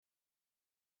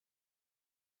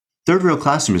Third Rail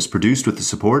Classroom is produced with the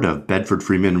support of Bedford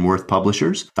Freeman & Worth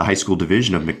Publishers, the high school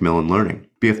division of Macmillan Learning.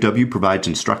 BFW provides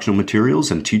instructional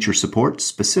materials and teacher support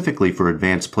specifically for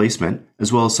advanced placement,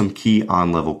 as well as some key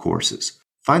on-level courses.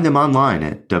 Find them online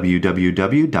at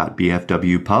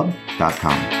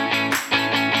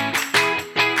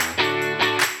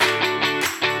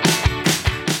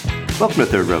www.bfwpub.com. Welcome to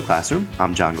Third Rail Classroom.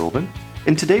 I'm John Golden.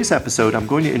 In today's episode, I'm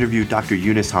going to interview Dr.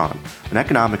 Eunice Han, an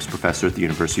economics professor at the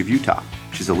University of Utah.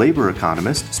 She's a labor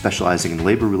economist specializing in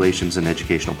labor relations and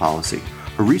educational policy.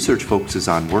 Her research focuses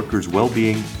on workers'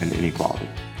 well-being and inequality.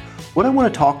 What I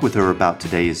want to talk with her about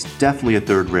today is definitely a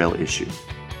third rail issue: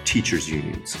 teachers'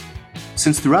 unions.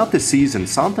 Since throughout this season,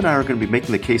 Santha and I are going to be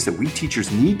making the case that we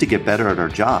teachers need to get better at our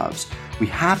jobs, we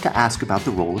have to ask about the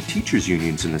role of teachers'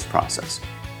 unions in this process.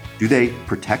 Do they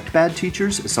protect bad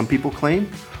teachers, as some people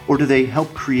claim, or do they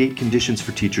help create conditions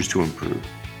for teachers to improve?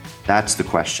 That's the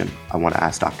question I want to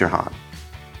ask Dr. Han.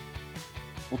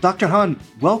 Well, Dr. Han,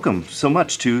 welcome so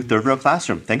much to Third Rail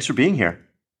Classroom. Thanks for being here.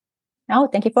 Oh,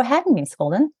 thank you for having me, Ms.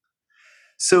 Golden.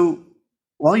 So,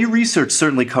 while your research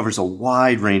certainly covers a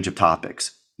wide range of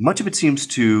topics, much of it seems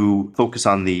to focus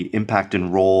on the impact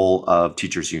and role of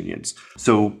teachers' unions.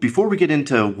 So before we get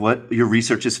into what your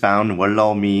research has found and what it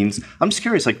all means, I'm just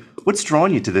curious, what's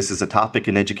drawn you to this as a topic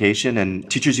in education and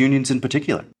teachers' unions in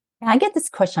particular? I get this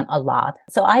question a lot.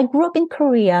 So I grew up in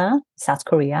Korea, South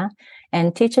Korea,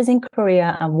 and teachers in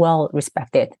Korea are well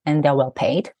respected and they're well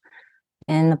paid.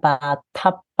 And about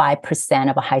top 5%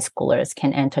 of high schoolers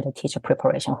can enter the teacher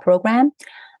preparation program.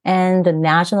 And the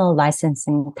national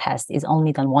licensing test is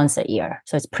only done once a year.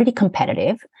 So it's pretty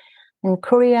competitive. And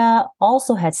Korea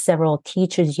also has several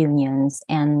teachers' unions,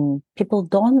 and people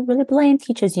don't really blame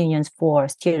teachers' unions for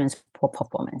students' poor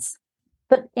performance.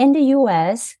 But in the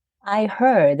US, I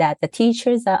heard that the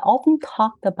teachers are often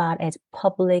talked about as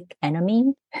public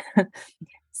enemy.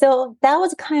 So that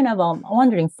was kind of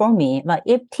wondering for me, but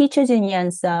if teachers'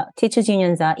 unions are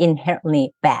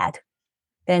inherently bad,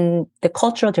 then the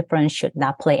cultural difference should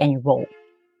not play any role.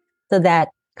 So that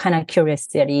kind of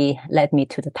curiosity led me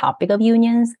to the topic of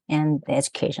unions and the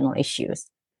educational issues.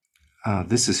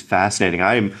 This is fascinating.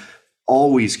 I am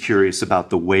always curious about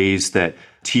the ways that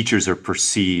teachers are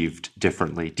perceived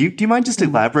differently. Do you mind just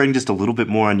elaborating just a little bit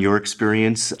more on your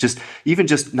experience? Just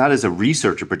not as a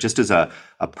researcher, but just as a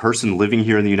person living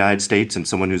here in the United States and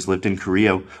someone who's lived in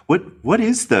Korea. What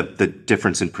is the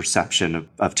difference in perception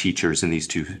of teachers in these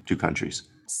two countries?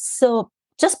 So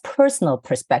just personal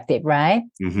perspective, right?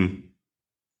 Mm-hmm.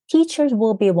 Teachers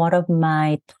will be one of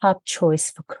my top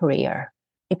choice for career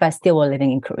if I still were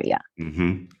living in Korea.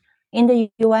 Mm-hmm. In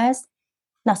the US,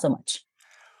 not so much.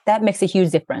 That makes a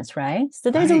huge difference, right?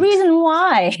 So there's a Right. reason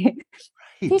why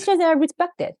Right. teachers are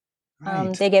respected.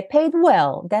 Right. They get paid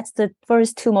well. That's the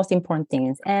first two most important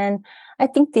things. And I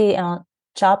think the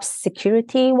job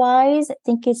security wise, I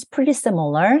think it's pretty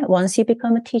similar. Once you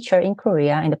become a teacher in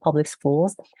Korea in the public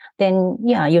schools, then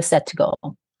yeah, you're set to go.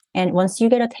 And once you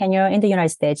get a tenure in the United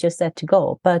States, you're set to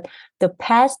go. But the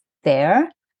path there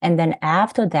and then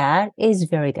after that is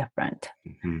very different.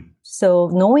 Mm-hmm. So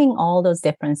knowing all those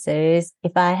differences,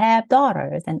 if I have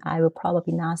daughters, then I will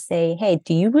probably not say, hey,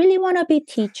 do you really want to be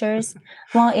teachers?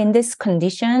 Well, in this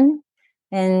condition,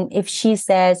 and if she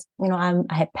says, I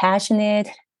have passionate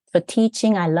for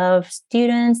teaching, I love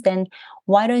students, then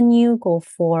why don't you go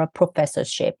for a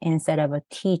professorship instead of a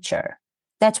teacher?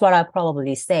 That's what I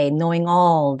probably say, knowing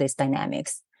all these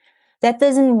dynamics. That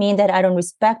doesn't mean that I don't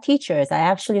respect teachers. I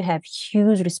actually have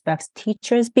huge respect for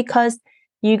teachers because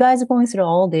you guys are going through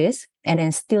all this and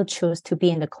then still choose to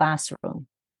be in the classroom,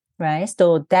 right?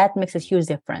 So that makes a huge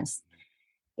difference.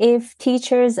 If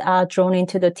teachers are drawn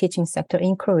into the teaching sector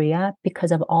in Korea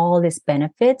because of all these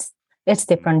benefits, it's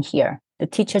different here. The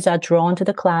teachers are drawn to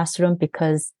the classroom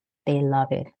because they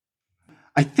love it.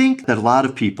 I think that a lot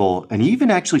of people, and even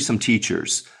actually some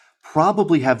teachers,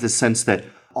 probably have this sense that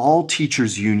all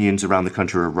teachers' unions around the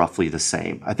country are roughly the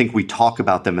same. I think we talk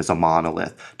about them as a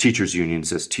monolith. Teachers'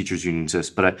 unions this, teachers' unions this.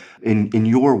 But in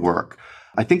your work,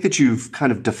 I think that you've kind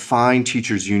of defined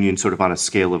teachers' unions sort of on a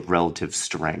scale of relative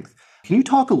strength. Can you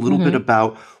talk a little bit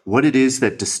about what it is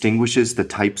that distinguishes the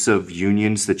types of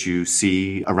unions that you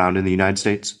see around in the United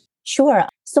States? Sure.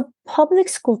 So public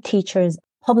school teachers,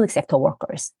 public sector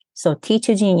workers. So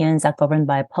teachers' unions are governed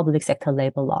by public sector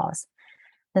labor laws.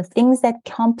 The things that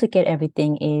complicate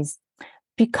everything is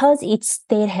because each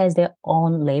state has their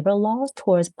own labor laws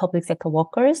towards public sector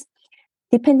workers,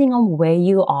 depending on where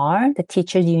you are, the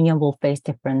teachers' union will face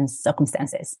different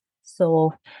circumstances.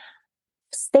 So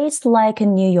states like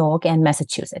New York and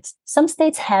Massachusetts, some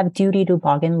states have duty to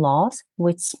bargain laws,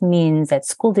 which means that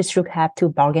school districts have to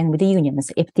bargain with the unions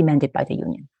if demanded by the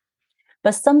union.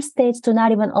 But some states do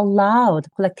not even allow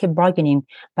collective bargaining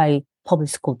by public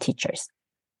school teachers.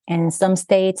 And some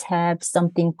states have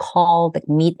something called like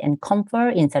meet and confer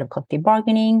instead of collective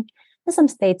bargaining. And some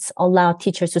states allow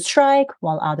teachers to strike,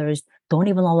 while others don't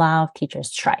even allow teachers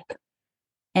to strike.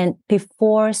 And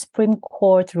before Supreme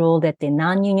Court ruled that the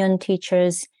non-union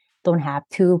teachers don't have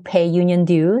to pay union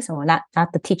dues, or not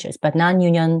the teachers, but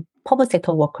non-union public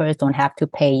sector workers don't have to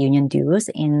pay union dues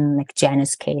in like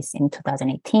Janus case in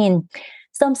 2018,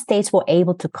 some states were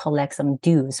able to collect some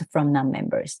dues from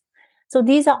non-members. So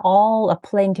these are all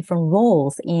playing different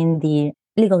roles in the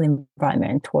legal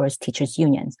environment towards teachers'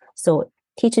 unions. So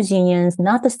teachers' unions,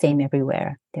 not the same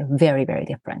everywhere. They're very, very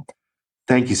different.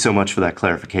 Thank you so much for that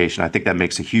clarification. I think that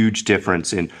makes a huge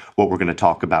difference in what we're going to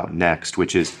talk about next,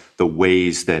 which is the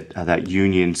ways that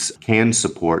unions can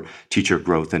support teacher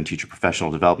growth and teacher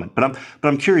professional development. But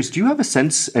I'm curious, do you have a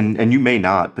sense, and you may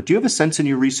not, but do you have a sense in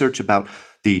your research about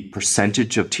the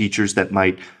percentage of teachers that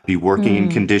might be working in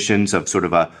conditions of sort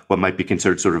of what might be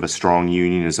considered sort of a strong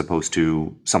union as opposed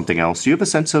to something else? Do you have a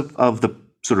sense of the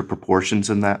sort of proportions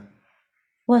in that?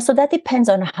 Well, so that depends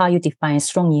on how you define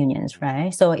strong unions,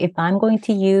 right? So if I'm going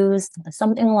to use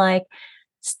something like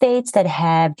states that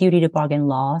have duty to bargain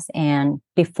laws, and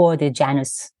before the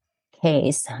Janus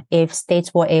case, if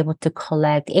states were able to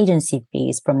collect agency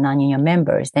fees from non-union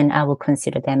members, then I will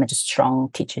consider them as strong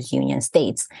teachers union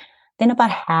states. Then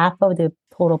about half of the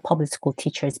total public school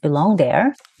teachers belong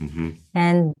there. Mm-hmm.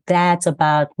 And that's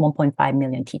about 1.5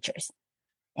 million teachers.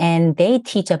 And they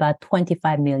teach about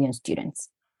 25 million students.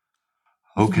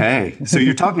 Okay. So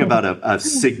you're talking about a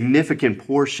significant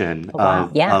portion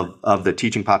of the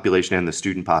teaching population and the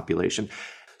student population.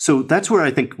 So that's where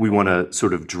I think we want to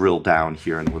sort of drill down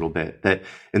here in a little bit. That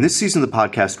in this season of the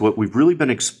podcast, what we've really been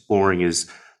exploring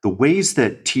is the ways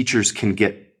that teachers can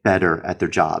get better at their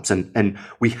jobs. And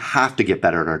we have to get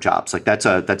better at our jobs. Like that's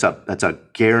a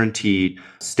guaranteed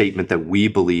statement that we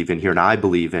believe in here, and I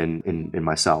believe in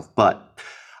myself. But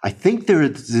I think there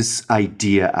is this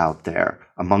idea out there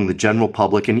among the general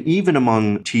public and even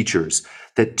among teachers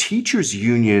that teachers'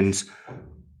 unions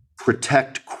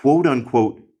protect quote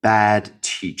unquote bad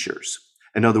teachers.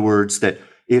 In other words, that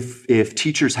if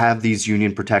teachers have these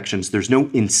union protections, there's no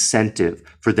incentive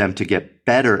for them to get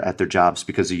better at their jobs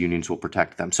because the unions will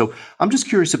protect them. So I'm just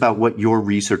curious about what your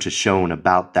research has shown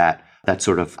about that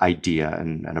sort of idea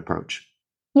and approach.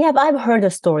 Yeah, but I've heard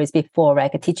the stories before,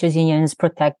 right? Like teachers' unions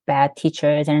protect bad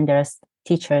teachers, and there's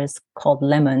teachers called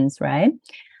lemons, right?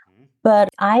 But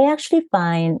I actually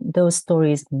find those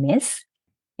stories myth.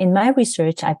 In my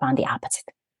research, I found the opposite.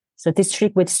 So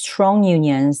district with strong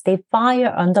unions, they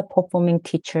fire underperforming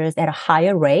teachers at a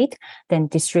higher rate than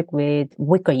district with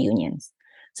weaker unions.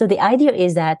 So the idea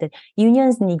is that the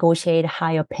unions negotiate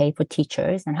higher pay for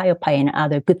teachers and higher pay and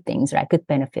other good things, right? Good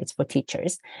benefits for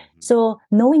teachers. So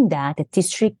knowing that the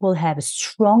district will have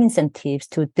strong incentives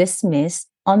to dismiss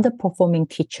underperforming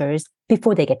teachers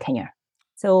before they get tenure.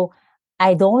 So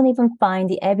I don't even find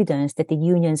the evidence that the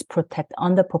unions protect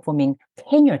underperforming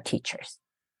tenured teachers.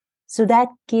 So that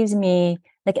gives me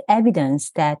like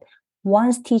evidence that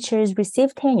once teachers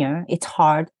receive tenure, it's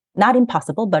hard, not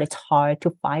impossible, but it's hard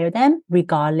to fire them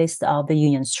regardless of the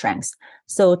union strengths.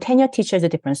 So tenured teachers are a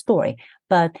different story.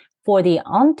 But for the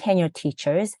untenured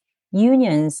teachers,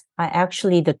 unions are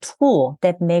actually the tool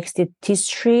that makes the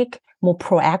district more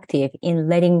proactive in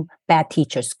letting bad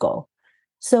teachers go.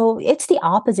 So it's the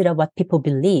opposite of what people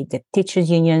believe, that teachers'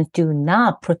 unions do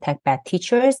not protect bad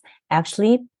teachers.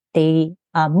 Actually, they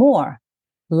are more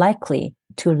likely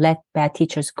to let bad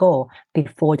teachers go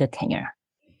before the tenure.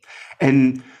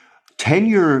 And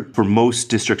tenure for most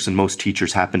districts and most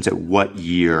teachers happens at what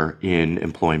year in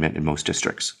employment in most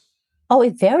districts? Oh,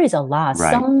 it varies a lot.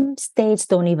 Right. Some states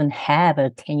don't even have a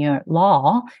tenure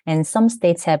law, and some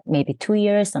states have maybe 2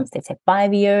 years, some states have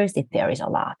 5 years. It varies a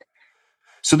lot.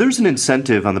 So there's an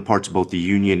incentive on the parts of both the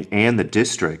union and the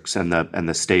districts and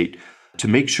the state to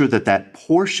make sure that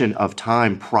portion of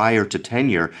time prior to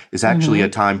tenure is actually a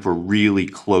time for really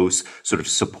close sort of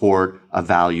support,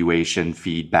 evaluation,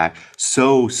 feedback,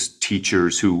 so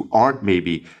teachers who aren't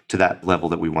maybe to that level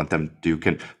that we want them to do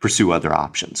can pursue other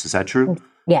options. Is that true?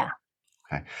 Yeah.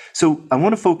 Okay. So I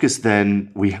want to focus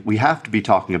then, we have to be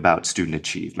talking about student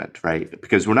achievement, right?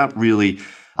 Because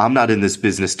I'm not in this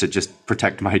business to just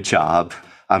protect my job.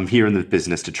 I'm here in the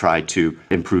business to try to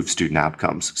improve student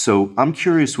outcomes. So I'm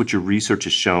curious what your research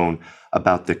has shown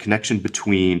about the connection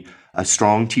between a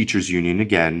strong teachers union,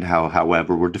 again,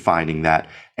 however we're defining that,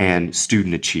 and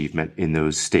student achievement in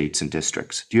those states and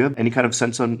districts. Do you have any kind of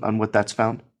sense on what that's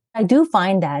found? I do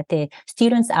find that the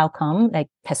students' outcome, like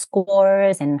test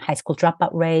scores and high school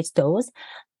dropout rates, those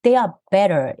they are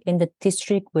better in the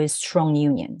district with strong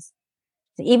unions.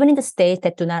 Even in the states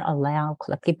that do not allow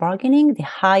collective bargaining, the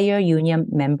higher union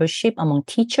membership among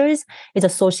teachers is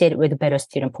associated with better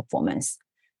student performance.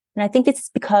 And I think it's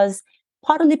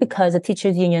partly because the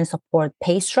teachers' unions support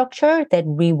pay structure that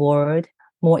reward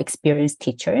more experienced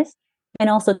teachers. And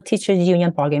also teachers'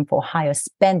 union bargain for higher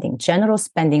spending, general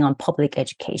spending on public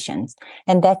education.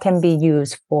 And that can be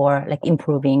used for like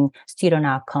improving student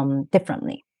outcome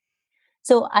differently.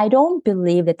 So I don't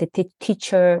believe that the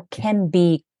teacher can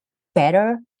be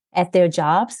better at their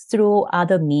jobs through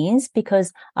other means,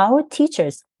 because our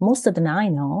teachers, most of them I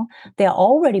know, they are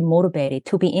already motivated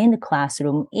to be in the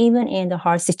classroom, even in the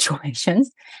hard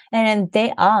situations. And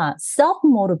they are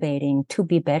self-motivating to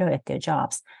be better at their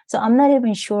jobs. So I'm not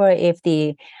even sure if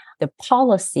the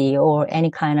policy or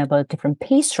any kind of a different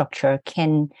pay structure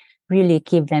can really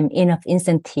give them enough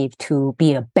incentive to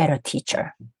be a better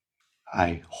teacher.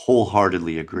 I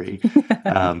wholeheartedly agree.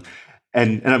 Um,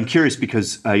 and I'm curious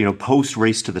because, post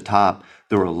Race to the Top,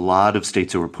 there were a lot of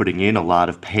states that were putting in a lot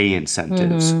of pay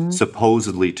incentives,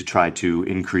 supposedly to try to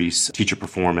increase teacher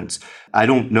performance. I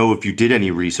don't know if you did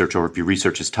any research or if your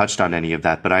research has touched on any of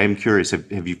that, but I am curious,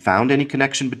 have you found any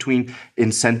connection between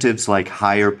incentives like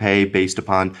higher pay based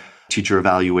upon teacher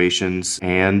evaluations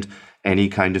and any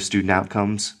kind of student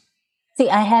outcomes? See,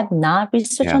 I have not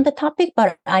researched on the topic,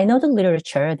 but I know the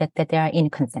literature that they are in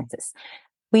consensus.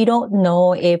 We don't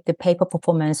know if the paper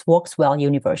performance works well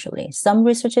universally. Some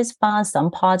researchers find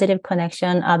some positive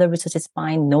connection. Other researchers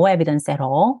find no evidence at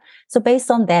all. So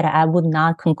based on that, I would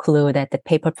not conclude that the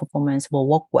paper performance will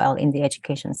work well in the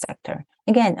education sector.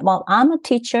 Again, while I'm a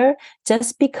teacher,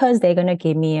 just because they're going to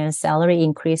give me a salary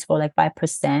increase for like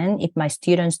 5%, if my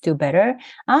students do better,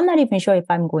 I'm not even sure if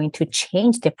I'm going to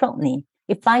change differently.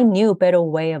 If I knew a better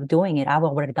way of doing it, I would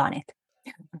have already done it.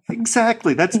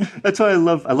 Exactly. That's why I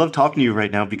love talking to you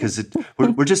right now, because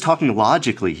we're just talking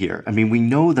logically here. I mean, we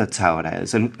know that's how it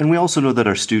is, and we also know that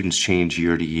our students change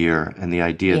year to year, and the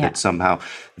idea that somehow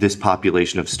this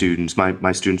population of students,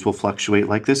 my students will fluctuate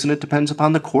like this, and it depends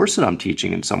upon the course that I'm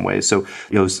teaching in some ways. So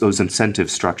those incentive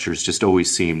structures just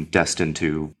always seem destined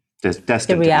to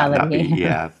not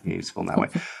be useful in that way.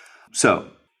 So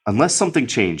unless something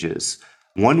changes,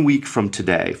 1 week from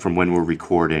today, from when we're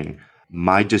recording,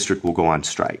 my district will go on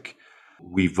strike.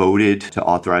 We voted to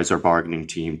authorize our bargaining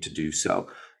team to do so.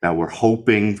 Now we're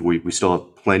hoping, we still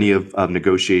have plenty of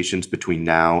negotiations between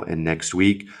now and next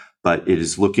week, but it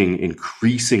is looking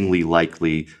increasingly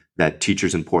likely that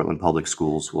teachers in Portland public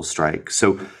schools will strike.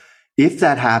 So if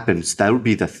that happens, that would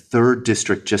be the third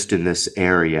district just in this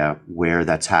area where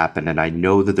that's happened. And I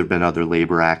know that there have been other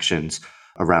labor actions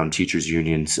around teachers'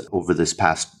 unions over this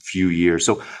past few years.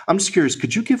 So I'm just curious,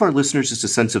 could you give our listeners just a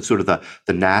sense of sort of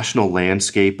the national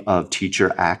landscape of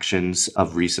teacher actions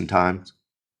of recent times?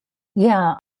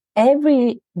 Yeah.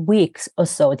 Every week or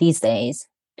so these days,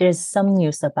 there's some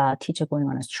news about teacher going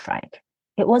on a strike.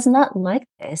 It was not like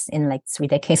this in like 3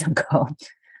 decades ago.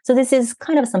 So this is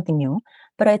kind of something new,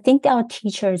 but I think our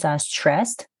teachers are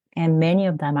stressed and many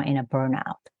of them are in a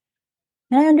burnout.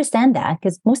 And I understand that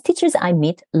because most teachers I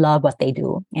meet love what they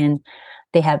do and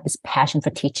they have this passion for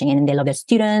teaching and they love their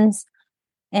students.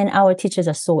 And our teachers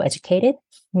are so educated.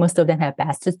 Most of them have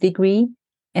bachelor's degree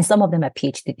and some of them have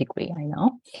PhD degree, I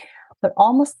know. But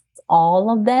almost all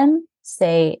of them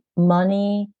say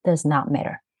money does not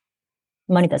matter.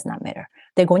 Money does not matter.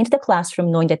 They're going into the classroom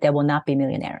knowing that they will not be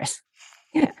millionaires.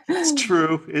 It's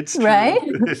true. It's true. Right?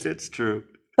 It's true.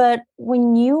 But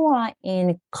when you are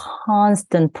in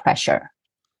constant pressure,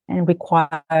 and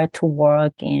required to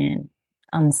work in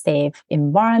unsafe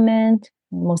environment,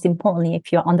 most importantly,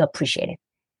 if you're underappreciated,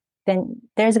 then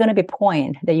there's going to be a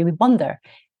point that you wonder,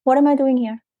 what am I doing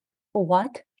here? For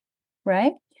what?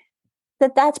 Right?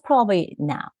 That's probably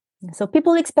now. So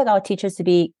people expect our teachers to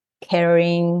be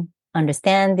caring,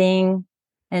 understanding,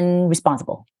 and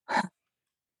responsible.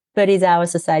 But is our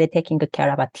society taking good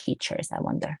care of our teachers, I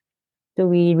wonder? Do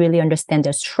we really understand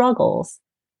their struggles?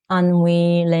 Aren't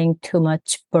we laying too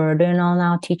much burden on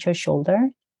our teacher's shoulder?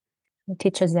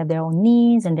 Teachers have their own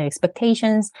needs and their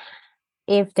expectations.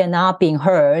 If they're not being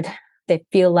heard, they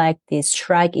feel like the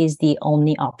strike is the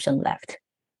only option left.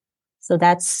 So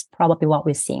that's probably what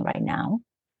we're seeing right now.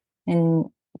 And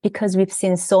because we've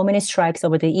seen so many strikes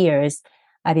over the years,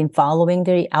 I've been following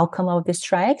the outcome of the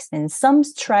strikes, and some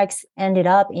strikes ended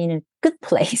up in a good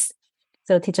place.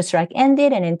 So teacher strike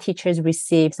ended, and then teachers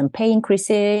received some pay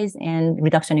increases and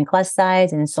reduction in class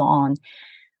size and so on.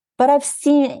 But I've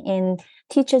seen in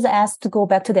teachers asked to go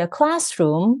back to their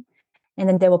classroom, and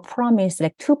then they were promised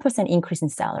like 2% increase in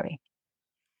salary.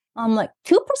 Like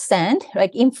 2%,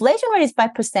 like inflation rate is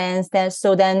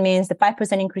 5%. That means the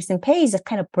 5% increase in pay is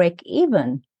kind of break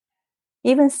even.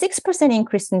 Even 6%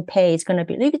 increase in pay is going to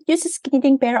be, you're just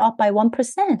getting better off by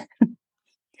 1%.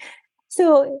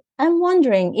 So I'm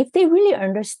wondering if they really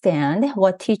understand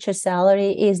what teacher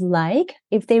salary is like,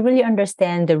 if they really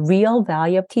understand the real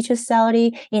value of teacher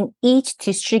salary in each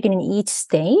district and in each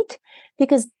state,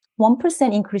 because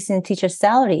 1% increase in teacher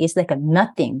salary is like a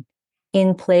nothing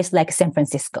in place like San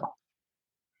Francisco.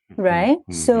 Right.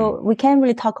 Mm-hmm. So we can't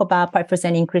really talk about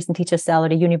 5% increase in teacher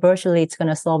salary. Universally, it's going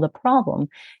to solve the problem.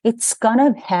 It's going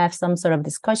to have some sort of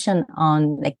discussion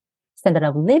on like standard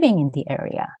of living in the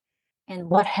area and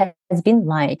what has been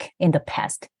like in the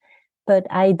past. But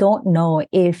I don't know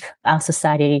if our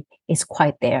society is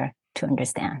quite there to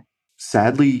understand.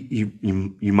 Sadly,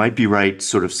 you might be right,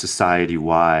 sort of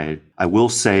society-wide. I will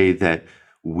say that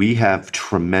we have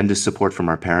tremendous support from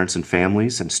our parents and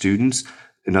families and students.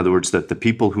 In other words, that the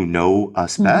people who know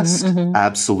us best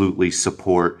absolutely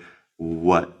support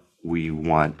what we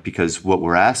want, because what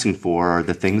we're asking for are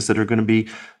the things that are going to be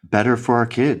better for our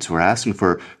kids. We're asking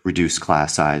for reduced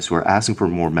class size. We're asking for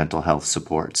more mental health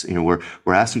supports. We're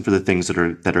asking for the things that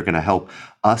are going to help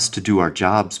us to do our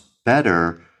jobs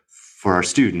better for our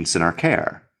students and our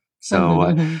care.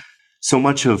 So so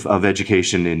much of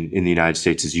education in the United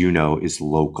States, as you know, is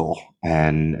local.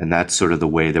 And that's sort of the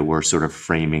way that we're sort of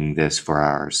framing this for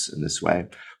ours in this way,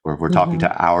 where we're talking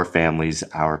to our families,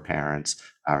 our parents,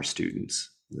 our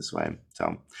students this way.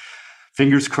 So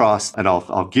fingers crossed. And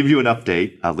I'll give you an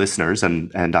update, listeners,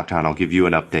 and Dr. Han, I'll give you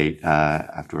an update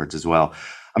afterwards as well.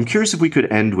 I'm curious if we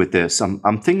could end with this. I'm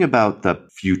thinking about the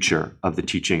future of the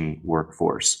teaching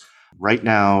workforce. Right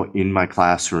now in my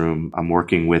classroom, I'm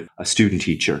working with a student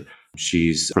teacher.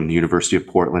 She's from the University of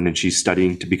Portland and she's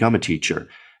studying to become a teacher.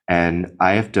 And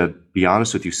I have to be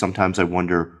honest with you, sometimes I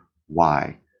wonder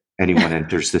why anyone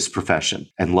enters this profession.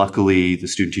 And luckily, the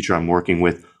student teacher I'm working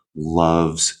with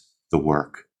loves the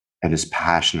work and is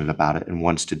passionate about it and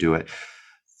wants to do it.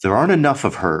 There aren't enough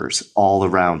of hers all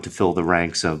around to fill the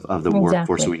ranks of the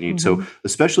workforce we need. So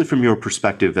especially from your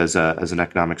perspective as an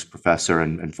economics professor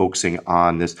and focusing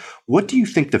on this, what do you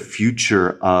think the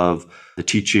future of the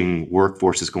teaching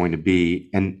workforce is going to be?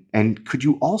 And could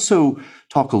you also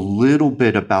talk a little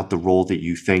bit about the role that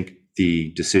you think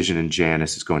the decision in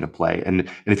Janus is going to play? And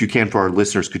if you can, for our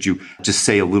listeners, could you just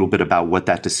say a little bit about what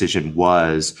that decision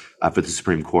was for the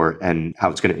Supreme Court and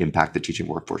how it's going to impact the teaching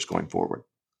workforce going forward?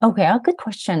 Okay, a good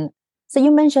question. So you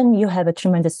mentioned you have a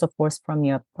tremendous support from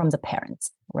the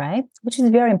parents, right? Which is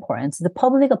very important. So the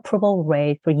public approval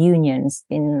rate for unions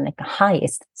been like the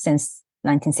highest since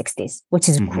 1960s, which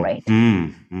is great.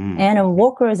 And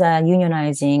workers are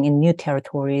unionizing in new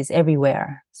territories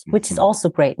everywhere, which is also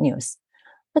great news.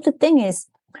 But the thing is,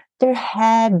 there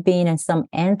have been some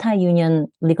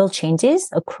anti-union legal changes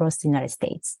across the United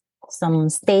States. Some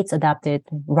states adopted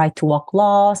right-to-work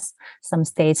laws. Some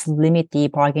states limit the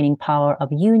bargaining power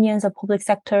of unions of public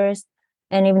sectors.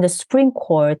 And even the Supreme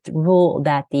Court ruled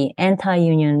that the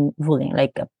anti-union ruling,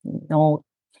 like no,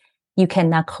 you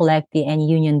cannot collect any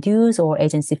union dues or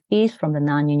agency fees from the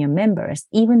non-union members,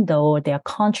 even though their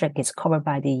contract is covered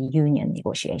by the union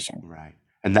negotiation. Right.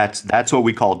 And that's what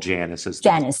we call Janus.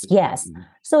 Janus, yes.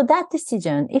 So that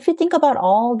decision, if you think about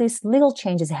all these legal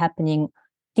changes happening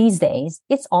these days,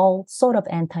 it's all sort of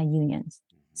anti-unions.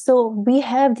 So we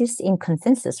have this in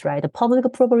consensus, right? The public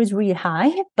approval is really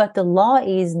high, but the law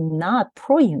is not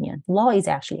pro-union. Law is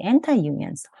actually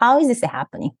anti-unions. How is this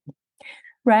happening?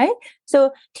 Right?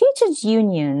 So teachers'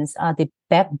 unions are the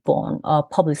backbone of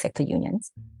public sector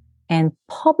unions. And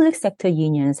public sector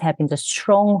unions have been the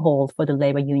stronghold for the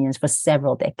labor unions for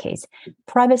several decades.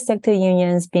 Private sector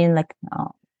unions been like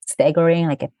staggering,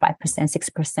 like at 5%,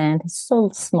 6%. It's so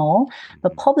small.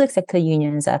 But public sector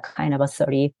unions are kind of a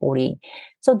 30, 40.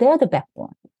 So they're the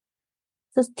backbone.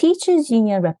 So teachers'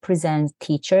 union represents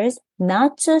teachers,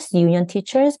 not just union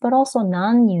teachers, but also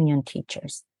non-union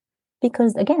teachers.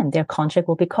 Because again, their contract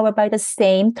will be covered by the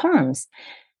same terms.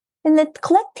 And the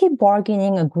collective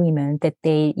bargaining agreement that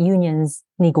the unions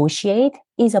negotiate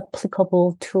is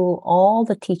applicable to all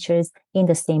the teachers in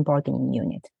the same bargaining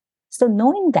unit. So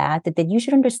knowing that you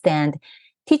should understand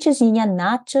teachers' union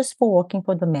not just for working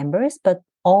for the members, but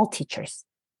all teachers.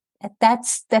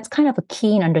 That's kind of a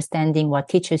key in understanding what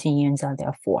teachers' unions are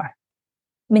there for.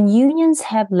 When unions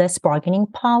have less bargaining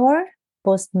power,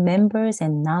 both members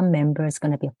and non-members are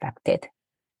going to be affected.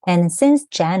 And since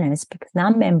Janus, because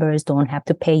non-members don't have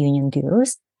to pay union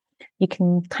dues, you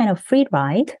can kind of free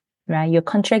ride, right? Your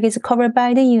contract is covered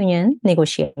by the union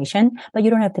negotiation, but you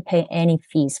don't have to pay any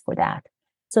fees for that.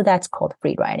 So that's called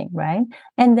free riding, right?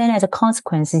 And then as a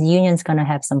consequence, the union's going to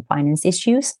have some finance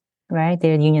issues, right?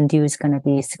 Their union due is going to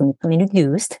be significantly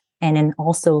reduced. And then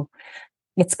also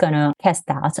it's going to cast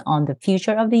doubt on the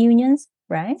future of the unions,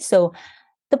 right? So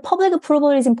the public approval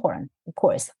is important, of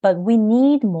course, but we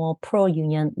need more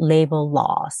pro-union labor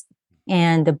laws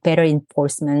and the better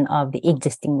enforcement of the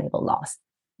existing labor laws.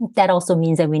 That also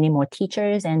means that we need more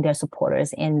teachers and their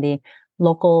supporters in the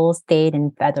local, state,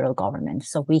 and federal government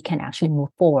so we can actually move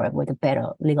forward with a better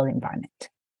legal environment.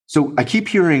 So I keep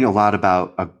hearing a lot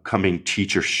about a coming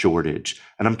teacher shortage,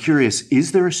 and I'm curious,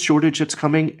 is there a shortage that's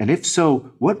coming? And if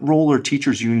so, what role are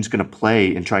teachers' unions going to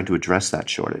play in trying to address that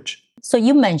shortage? So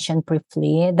you mentioned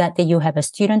briefly that you have a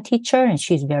student teacher and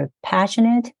she's very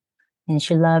passionate and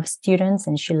she loves students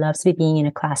and she loves being in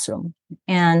a classroom.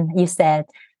 And you said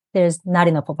there's not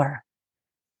enough of her.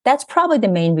 That's probably the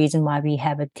main reason why we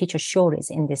have a teacher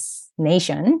shortage in this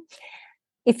nation.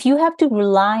 If you have to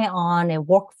rely on a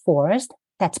workforce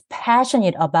that's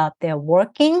passionate about their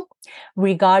working,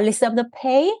 regardless of the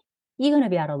pay, you're going to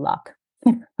be out of luck.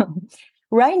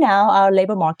 Right now, our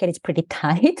labor market is pretty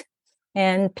tight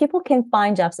and people can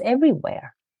find jobs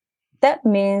everywhere. That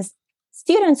means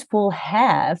students will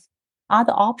have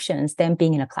other options than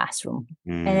being in a classroom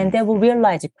and they will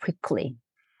realize it quickly.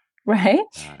 Right?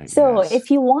 So yes.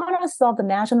 if you want to solve the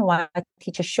nationwide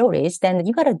teacher shortage, then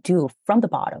you got to do from the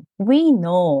bottom. We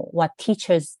know what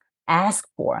teachers ask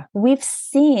for. We've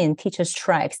seen teacher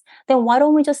strikes. Then why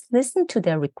don't we just listen to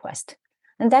their request?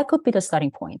 And that could be the starting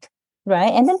point,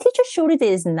 right? And then teacher shortage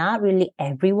is not really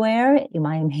everywhere, you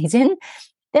might imagine.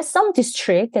 There's some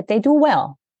district that they do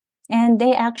well. And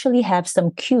they actually have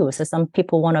some queues. So some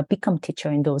people want to become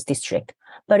teacher in those districts.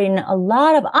 But in a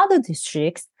lot of other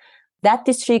districts, that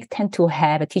district tend to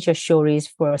have a teacher shortage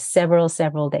for several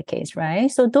decades,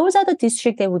 right? So those are the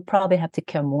districts that we probably have to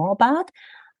care more about.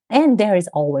 And there is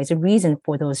always a reason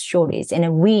for those shortages.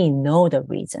 And we know the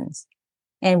reasons.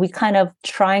 And we kind of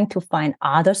trying to find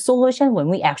other solutions when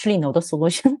we actually know the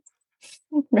solution,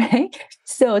 right?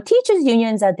 So teachers'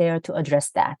 unions are there to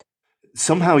address that.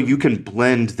 Somehow you can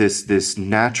blend this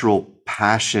natural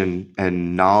passion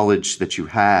and knowledge that you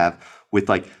have with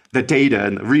like the data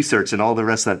and the research and all the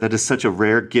rest of that. That is such a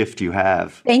rare gift you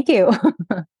have. Thank you.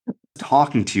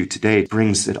 Talking to you today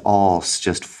brings it all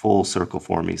just full circle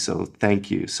for me. So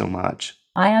thank you so much.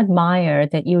 I admire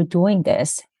that you're doing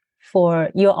this for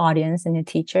your audience and your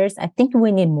teachers. I think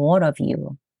we need more of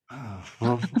you.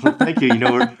 Well, thank you.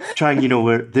 We're trying,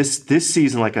 this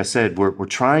season, like I said, we're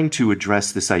trying to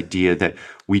address this idea that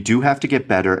we do have to get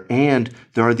better. And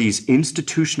there are these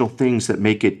institutional things that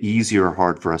make it easier or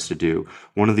hard for us to do.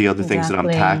 One of the other things that I'm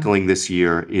tackling this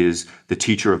year is the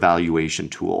teacher evaluation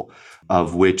tool,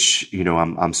 of which,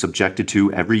 I'm subjected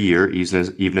to every year,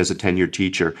 even as a tenured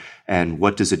teacher. And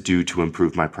what does it do to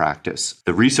improve my practice?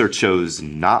 The research shows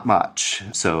not much.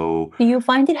 So do you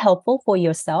find it helpful for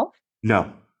yourself?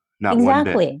 No. Not one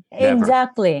bit.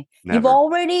 Exactly. Never. You've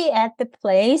already at the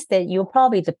place that you're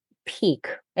probably the peak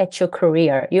at your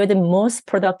career. You're the most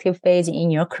productive phase in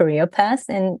your career path,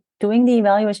 and doing the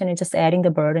evaluation is just adding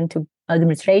the burden to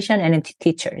administration and to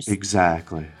teachers.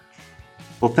 Exactly.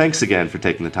 Well, thanks again for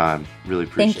taking the time. Really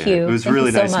appreciate Thank you. it. It was really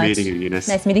nice meeting you, Eunice.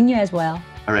 Nice meeting you as well.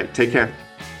 All right. Take care.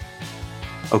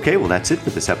 Okay, well, that's it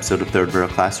for this episode of Third Rail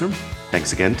Classroom.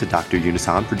 Thanks again to Dr. Eunice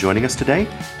Han for joining us today.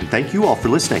 And thank you all for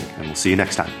listening, and we'll see you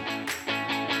next time.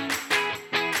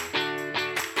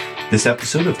 This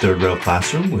episode of Third Rail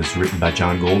Classroom was written by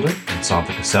John Golden and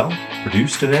Santha Cassell,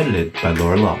 produced and edited by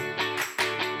Laura Lull.